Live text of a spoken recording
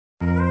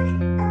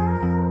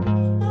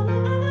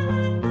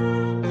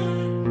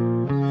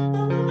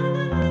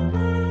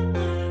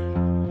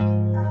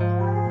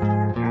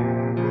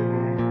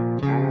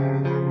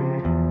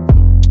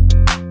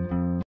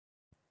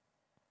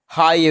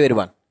Hi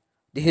everyone,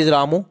 this is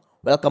Ramu.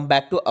 Welcome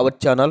back to our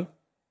channel.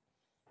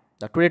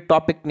 The today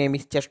topic name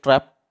is chess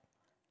trap.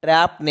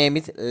 Trap name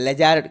is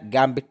Lazard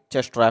Gambit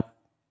chess trap.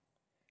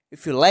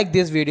 If you like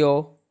this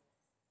video,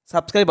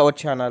 subscribe our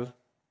channel.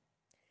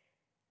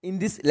 In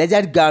this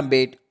Lazard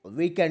Gambit,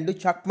 we can do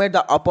checkmate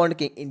the opponent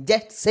king in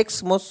just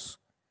 6 moves.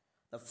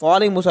 The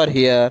following moves are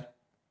here: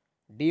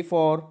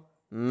 d4,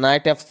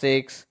 knight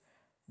f6,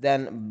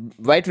 then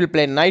white will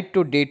play knight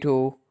to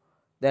d2,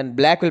 then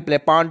black will play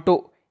pawn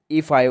to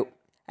e5,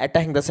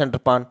 attacking the center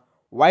pawn.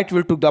 White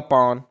will take the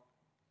pawn.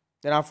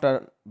 Then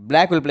after,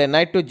 black will play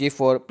knight to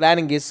g4.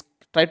 Planning is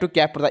try to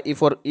capture the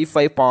e4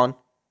 e5 pawn.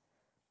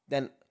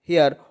 Then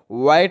here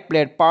white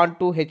played pawn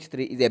to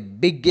h3 is a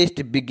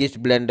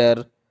biggest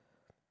blunder.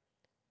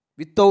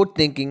 Without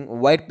thinking,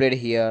 white played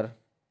here.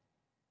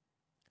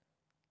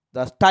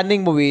 The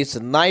stunning move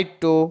is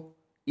knight to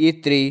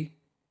e3.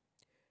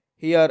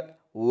 Here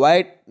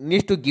white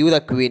needs to give the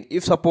queen.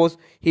 If suppose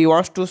he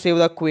wants to save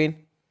the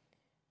queen,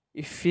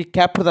 if we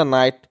capture the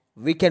knight,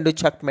 we can do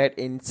checkmate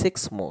in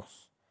 6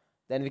 moves.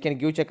 Then we can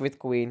give check with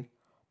queen.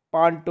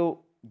 Pawn to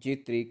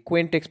g3.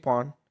 Queen takes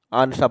pawn.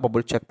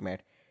 Unstoppable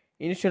checkmate.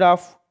 Instead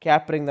of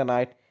capturing the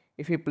knight,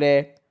 if we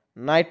play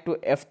knight to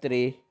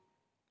f3,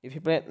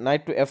 g5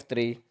 knight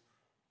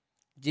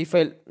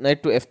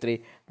to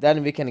f3,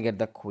 then we can get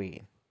the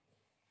queen.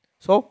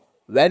 So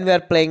when we are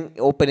playing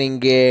opening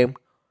game,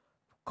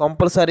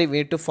 compulsory we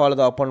need to follow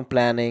the opponent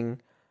planning.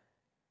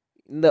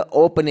 In the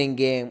opening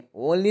game,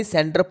 only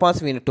center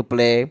pawns we need to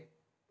play.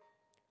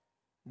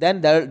 Then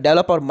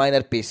develop our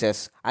minor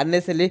pieces.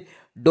 Unnecessarily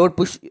don't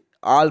push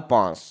all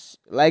pawns.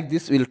 Like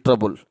this will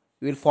trouble.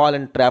 You will fall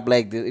in trap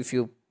like this if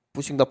you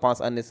pushing the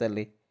pawns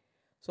unnecessarily.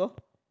 So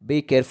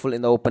be careful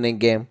in the opening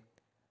game.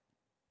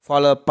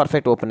 Follow a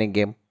perfect opening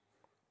game.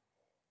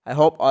 I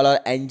hope all are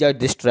enjoyed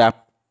this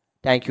trap.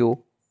 Thank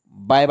you.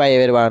 Bye bye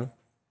everyone.